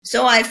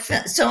So I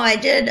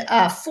did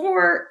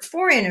four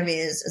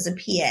interviews as a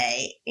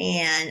PA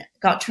and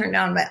got turned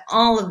down by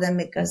all of them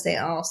because they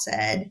all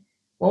said,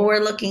 "Well,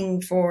 we're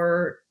looking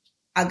for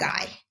a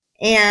guy."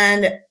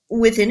 And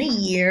within a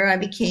year, I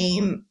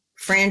became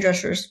Fran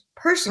Drescher's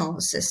personal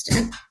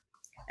assistant.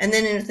 And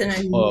then within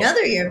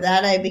another year of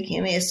that, I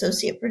became an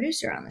associate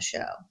producer on the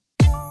show.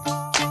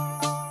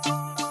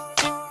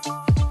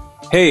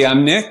 Hey,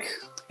 I'm Nick.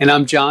 And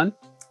I'm John.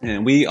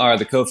 And we are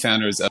the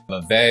co-founders of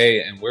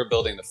Ave, and we're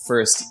building the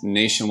first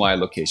nationwide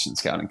location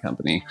scouting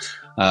company.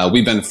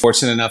 We've been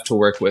fortunate enough to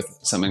work with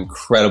some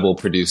incredible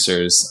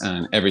producers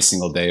every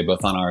single day,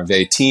 both on our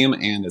Ave team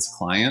and as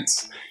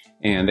clients.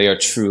 And they are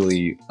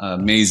truly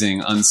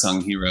amazing, unsung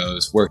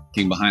heroes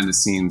working behind the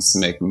scenes to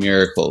make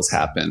miracles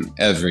happen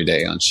every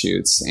day on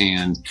shoots.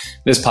 And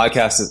this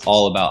podcast is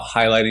all about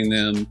highlighting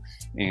them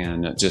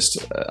and just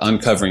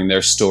uncovering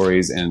their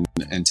stories and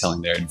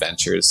telling their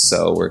adventures.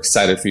 So we're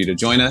excited for you to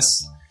join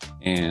us,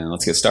 and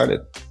let's get started.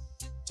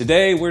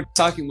 Today, we're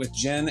talking with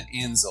Jen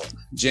Ansel.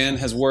 Jen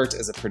has worked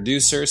as a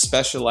producer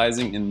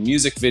specializing in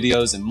music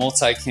videos and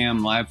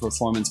multicam live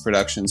performance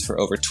productions for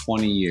over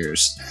 20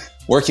 years,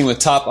 working with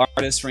top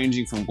artists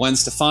ranging from Gwen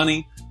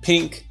Stefani,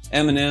 Pink,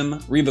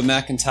 Eminem, Reba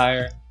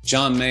McEntire,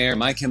 John Mayer,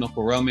 My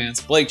Chemical Romance,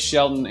 Blake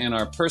Shelton, and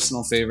our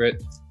personal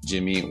favorite,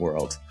 Jimmy Eat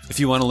World. If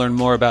you want to learn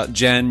more about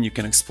Jen, you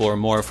can explore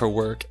more of her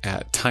work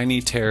at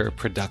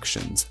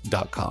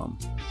tinyterrorproductions.com.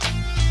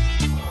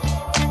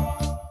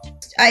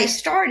 I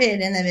started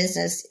in the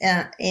business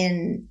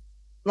in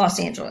Los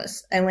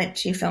Angeles. I went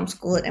to film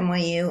school at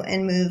NYU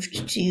and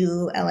moved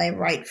to LA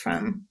right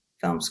from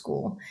film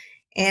school.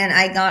 And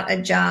I got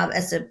a job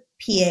as a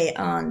PA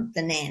on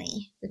The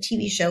Nanny, the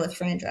TV show with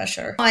Fran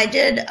Drescher. I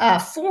did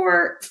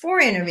four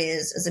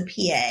interviews as a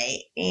PA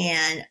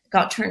and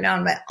got turned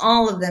down by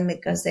all of them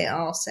because they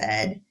all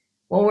said,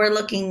 "Well, we're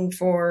looking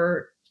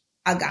for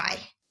a guy."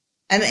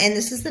 And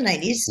this is the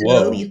 90s,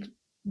 so you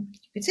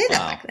could say that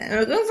back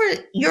then.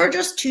 You're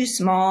just too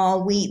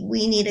small. We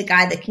need a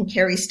guy that can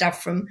carry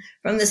stuff from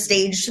the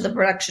stage to the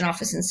production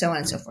office and so on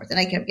and so forth. And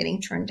I kept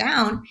getting turned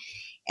down.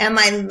 And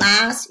my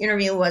last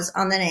interview was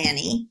on The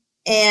Nanny.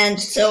 And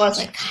so I was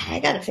like, God,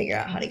 I got to figure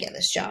out how to get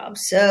this job.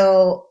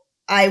 So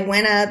I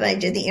went up, I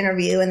did the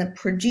interview, and the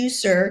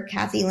producer,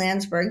 Kathy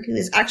Landsberg, who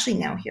is actually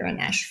now here in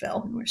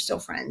Nashville, and we're still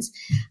friends,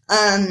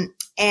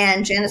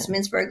 and Janice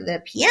Mintzberg,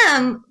 the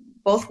PM,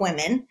 both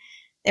women,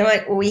 they were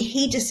like, "Well, we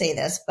hate to say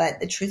this, but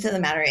the truth of the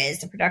matter is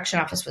the production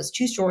office was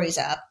 2 stories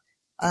up,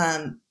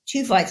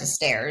 2 flights of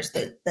stairs.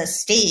 The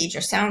stage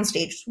or sound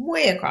stage was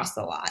way across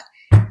the lot.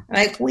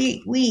 Like,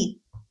 we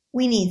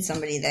need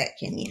somebody that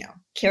can,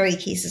 carry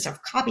cases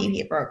of copy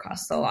paper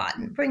across the lot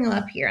and bring them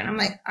up here." And I'm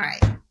like, all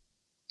right,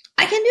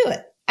 I can do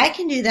it. I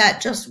can do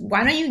that. Just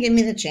why don't you give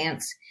me the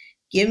chance?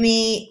 Give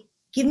me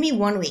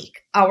 1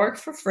 week. I'll work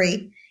for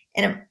free.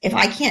 And if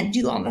I can't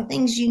do all the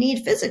things you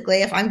need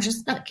physically, if I'm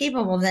just not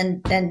capable,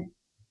 then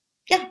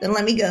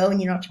let me go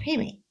and you don't have to pay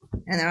me.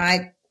 And they're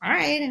like, all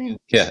right,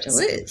 to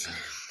lose.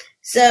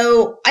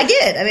 So I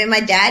did. My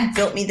dad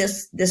built me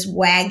this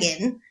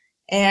wagon,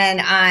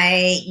 and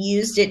I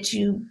used it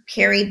to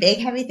carry big,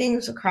 heavy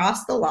things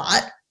across the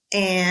lot.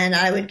 And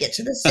I would get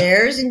to the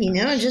stairs and,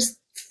 just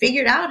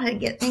figured out how to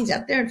get things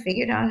up there and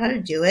figured out how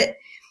to do it.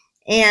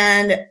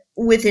 And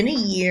within a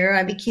year,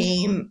 I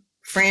became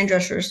Fran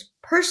Drescher's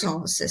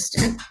personal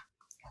assistant.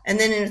 And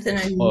then within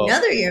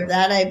another year of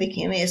that, I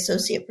became an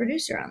associate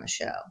producer on the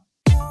show.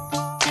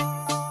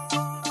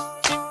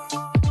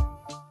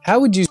 How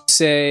would you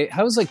say,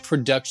 how has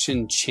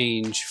production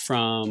change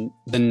from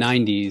the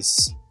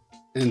 90s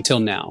until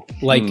now?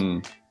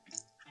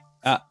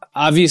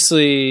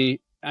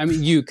 Obviously,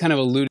 you kind of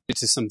alluded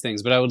to some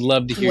things, but I would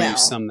love to hear you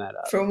sum that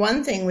up. For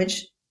one thing,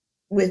 which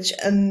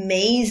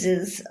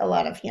amazes a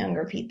lot of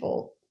younger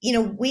people,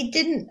 we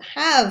didn't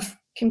have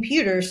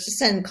computers to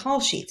send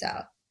call sheets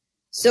out.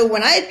 So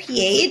when I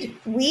PA'd,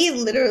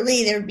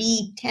 there'd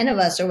be 10 of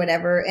us or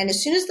whatever. And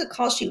as soon as the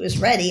call sheet was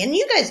ready, and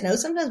you guys know,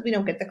 sometimes we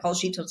don't get the call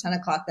sheet till 10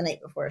 o'clock the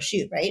night before a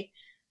shoot, right?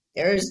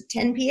 There's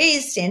 10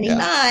 PAs standing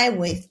by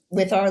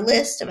with our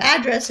list of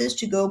addresses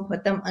to go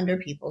put them under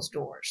people's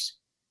doors,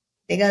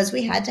 because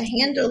we had to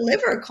hand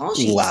deliver call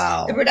sheets.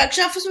 Wow. The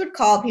production office would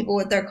call people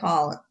with their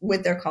call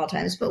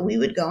times, but we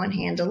would go and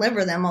hand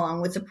deliver them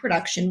along with the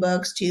production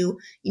books to,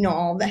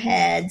 all the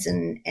heads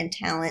and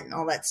talent and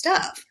all that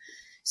stuff.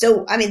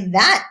 So,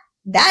 that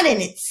in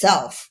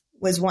itself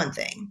was one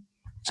thing.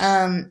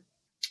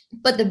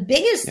 But the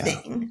biggest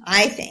thing,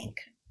 I think,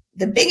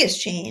 the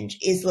biggest change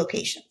is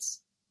locations.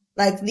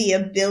 Like the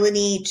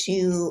ability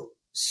to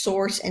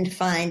source and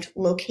find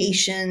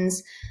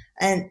locations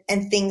and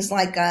things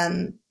like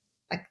the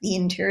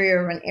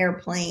interior of an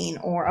airplane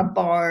or a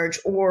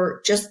barge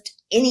or just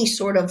any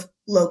sort of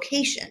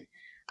location.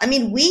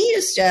 We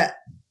used to,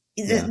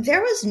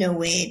 there was no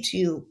way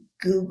to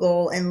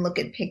Google and look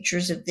at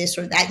pictures of this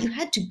or that. You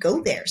had to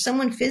go there.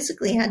 Someone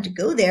physically had to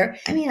go there.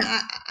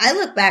 I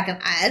look back and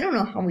I don't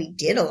know how we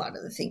did a lot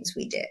of the things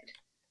we did.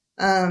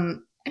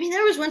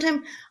 There was one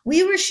time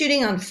we were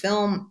shooting on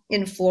film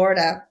in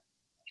Florida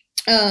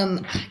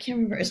I can't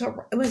remember.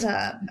 It was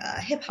a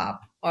hip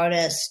hop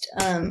artist.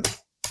 Can't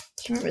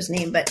remember his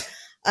name, but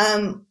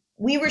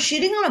we were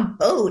shooting on a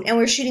boat and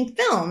we were shooting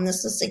film.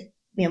 This was like,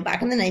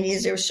 back in the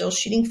 90s, they were still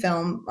shooting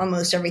film,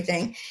 almost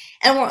everything.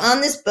 And we're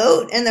on this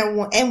boat and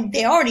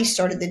they already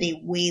started the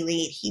day way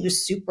late. He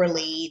was super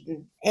late.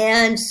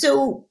 And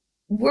so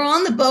we're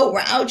on the boat,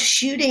 we're out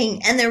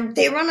shooting, and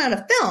they run out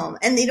of film,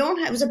 and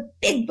it was a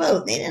big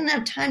boat. They didn't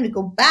have time to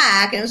go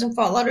back, and it was in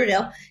Fort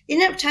Lauderdale. They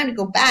didn't have time to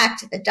go back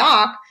to the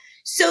dock.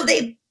 So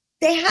they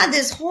had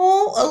this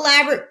whole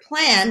elaborate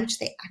plan, which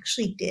they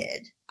actually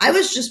did. I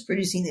was just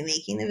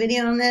making the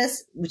video on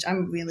this, which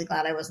I'm really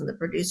glad I wasn't the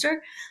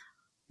producer.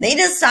 They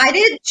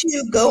decided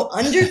to go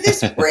under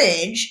this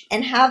bridge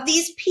and have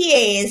these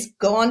PAs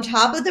go on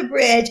top of the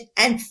bridge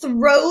and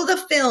throw the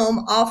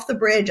film off the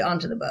bridge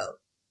onto the boat.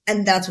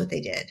 And that's what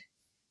they did.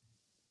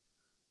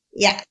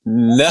 Yeah.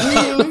 No.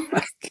 Mm-hmm.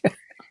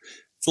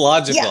 It's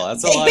logical. Yeah.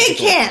 That's a logical big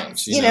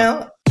cans, approach, you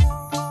know?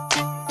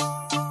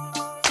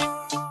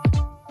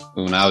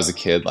 When I was a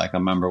kid, I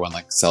remember when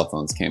cell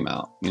phones came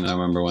out. I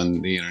remember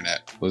when the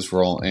internet was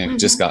rolling and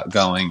just got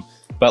going.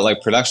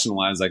 But production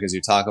wise, as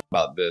you talk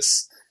about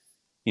this,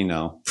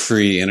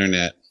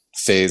 pre-internet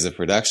phase of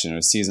production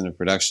or season of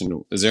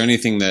production, is there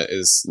anything that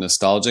is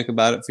nostalgic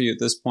about it for you at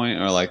this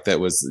point, or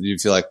you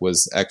feel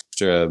was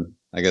extra,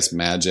 I guess,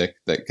 magic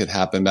that could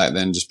happen back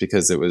then, just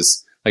because it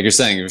was, like you're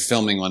saying, you're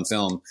filming one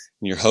film and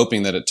you're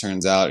hoping that it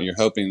turns out, you're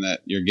hoping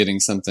that you're getting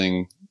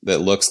something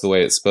that looks the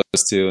way it's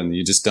supposed to, and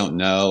you just don't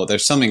know.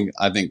 There's something,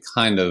 I think,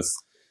 kind of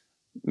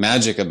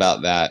magic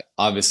about that.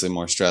 Obviously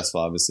more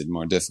stressful, obviously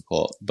more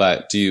difficult,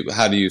 but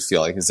how do you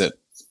feel? Is it,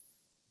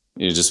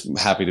 you're just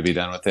happy to be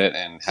done with it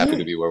and happy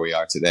to be where we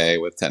are today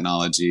with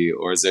technology,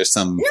 or is there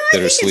some bittersweet? I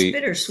think it's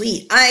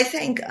bittersweet. I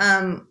think,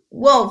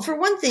 well, for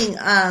one thing,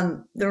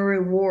 the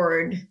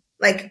reward,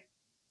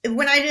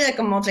 when I do a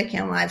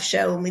multicam live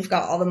show and we've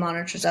got all the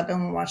monitors up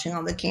and we're watching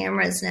all the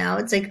cameras now,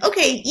 it's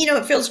okay,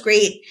 it feels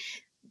great.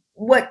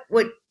 I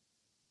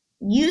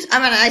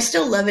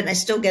still love it and I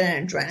still get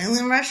an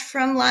adrenaline rush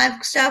from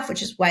live stuff,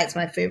 which is why it's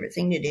my favorite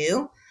thing to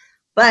do.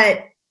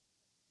 But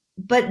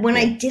when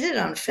I did it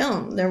on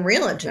film, the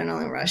real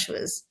adrenaline rush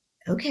was,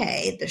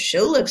 okay, the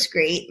show looks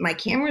great. My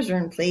cameras are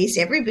in place.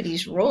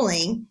 Everybody's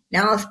rolling.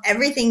 Now, if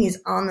everything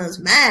is on those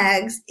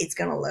mags, it's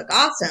going to look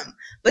awesome.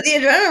 But the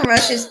adrenaline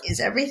rush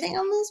is everything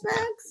on those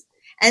mags?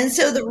 And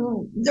so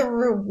the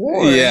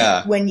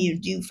reward when you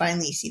do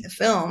finally see the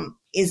film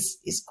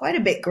is quite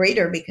a bit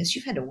greater because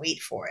you've had to wait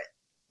for it.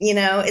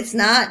 It's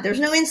not, there's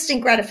no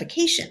instant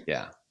gratification.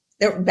 Yeah.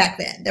 Back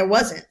then there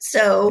wasn't.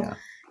 So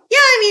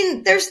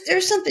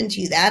there's something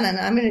to that. And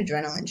I'm an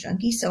adrenaline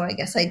junkie. So I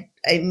guess I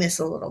miss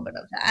a little bit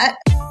of that.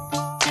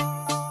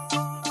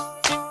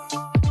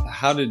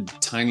 How did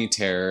Tiny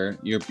Terror,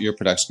 your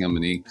production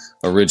company,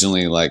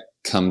 originally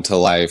come to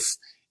life,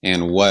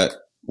 and what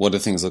do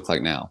things look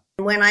like now?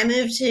 When I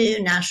moved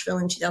to Nashville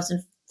in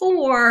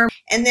 2004,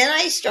 and then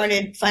I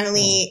started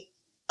finally,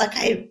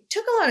 I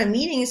took a lot of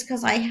meetings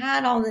because I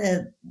had all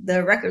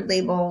the record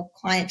label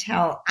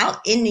clientele out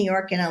in New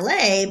York and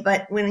LA.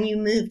 But when you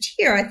moved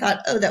here, I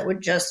thought, that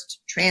would just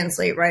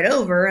translate right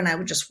over and I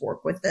would just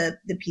work with the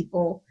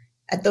people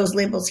at those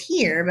labels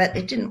here. But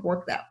it didn't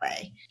work that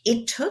way.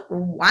 It took a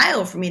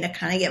while for me to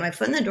kind of get my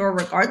foot in the door,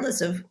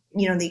 regardless of,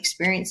 the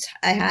experience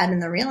I had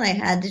and the reel I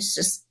had. It's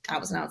just, I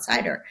was an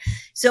outsider.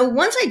 So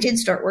once I did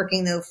start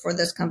working though for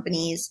those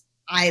companies,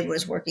 I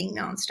was working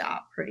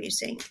nonstop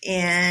producing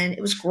and it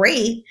was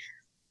great.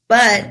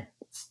 But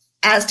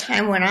as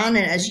time went on,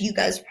 and as you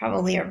guys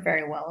probably are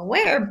very well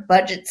aware,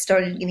 budgets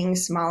started getting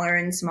smaller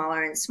and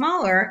smaller and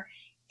smaller.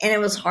 And it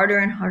was harder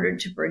and harder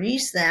to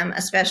produce them,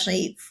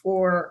 especially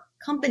for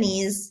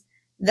companies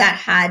that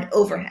had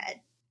overhead.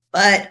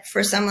 But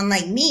for someone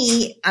like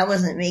me, I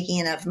wasn't making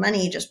enough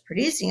money just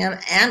producing them.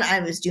 And I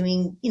was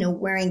doing,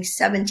 wearing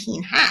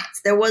 17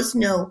 hats. There was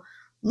no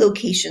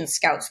location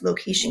scouts,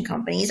 location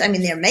companies. I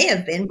mean, there may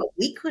have been, but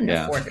we couldn't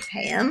afford to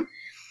pay them.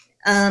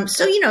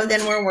 So,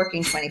 then we're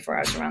working 24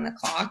 hours around the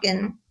clock.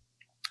 And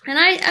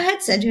I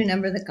had said to a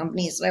number of the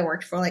companies that I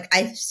worked for,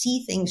 I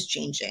see things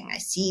changing. I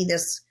see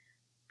this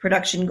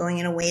production going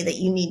in a way that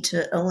you need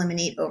to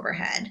eliminate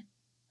overhead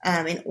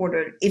in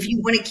order, if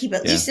you want to keep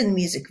at least in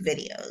music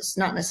videos,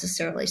 not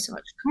necessarily so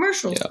much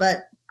commercials.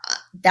 But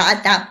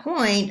at that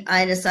point,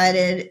 I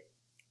decided,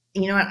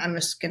 I'm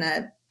just going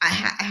to, I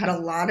had a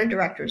lot of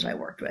directors I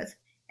worked with,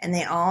 and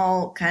they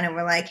all kind of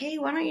were like, hey,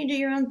 why don't you do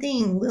your own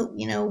thing?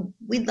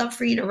 We'd love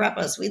for you to rep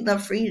us. We'd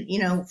love for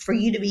you, for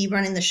you to be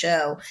running the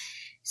show.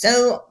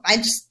 So I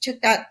just took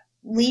that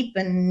leap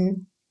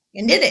and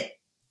did it.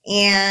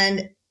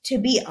 And to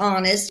be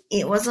honest,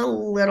 it was a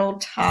little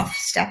tough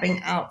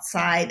stepping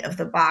outside of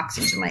the box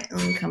into my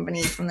own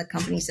company from the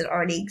companies that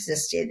already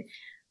existed.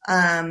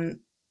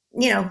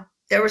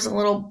 There was a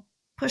little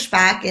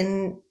pushback,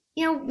 and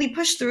we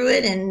pushed through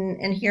it,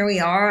 and here we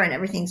are, and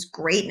everything's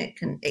great,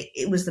 and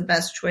it was the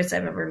best choice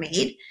I've ever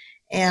made.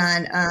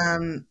 And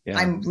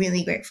I'm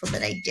really grateful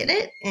that I did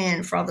it,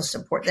 and for all the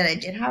support that I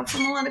did have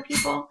from a lot of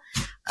people.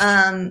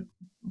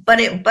 But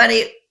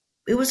it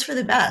it was for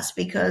the best,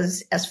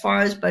 because as far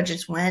as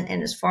budgets went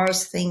and as far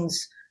as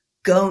things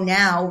go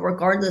now,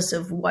 regardless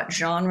of what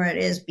genre it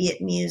is, be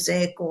it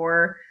music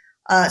or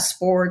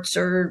sports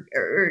or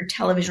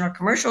television or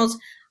commercials,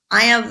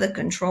 I have the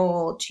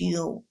control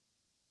to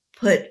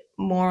put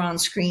more on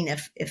screen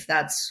if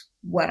that's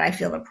what I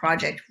feel the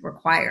project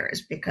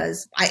requires,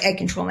 because I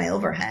control my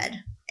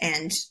overhead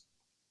and,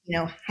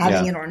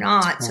 having it or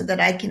not, so that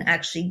I can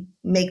actually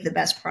make the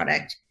best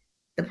product,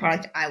 the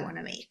product I want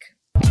to make.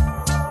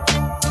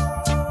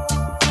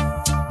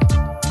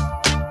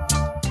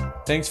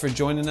 Thanks for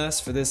joining us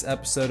for this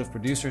episode of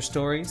Producer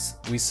Stories.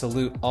 We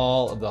salute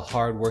all of the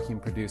hardworking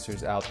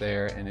producers out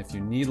there, and if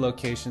you need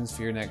locations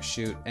for your next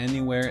shoot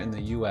anywhere in the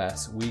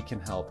U.S., we can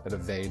help at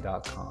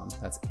avvay.com.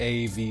 That's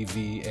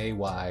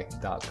AVVAY.com.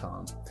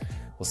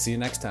 We'll see you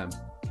next time.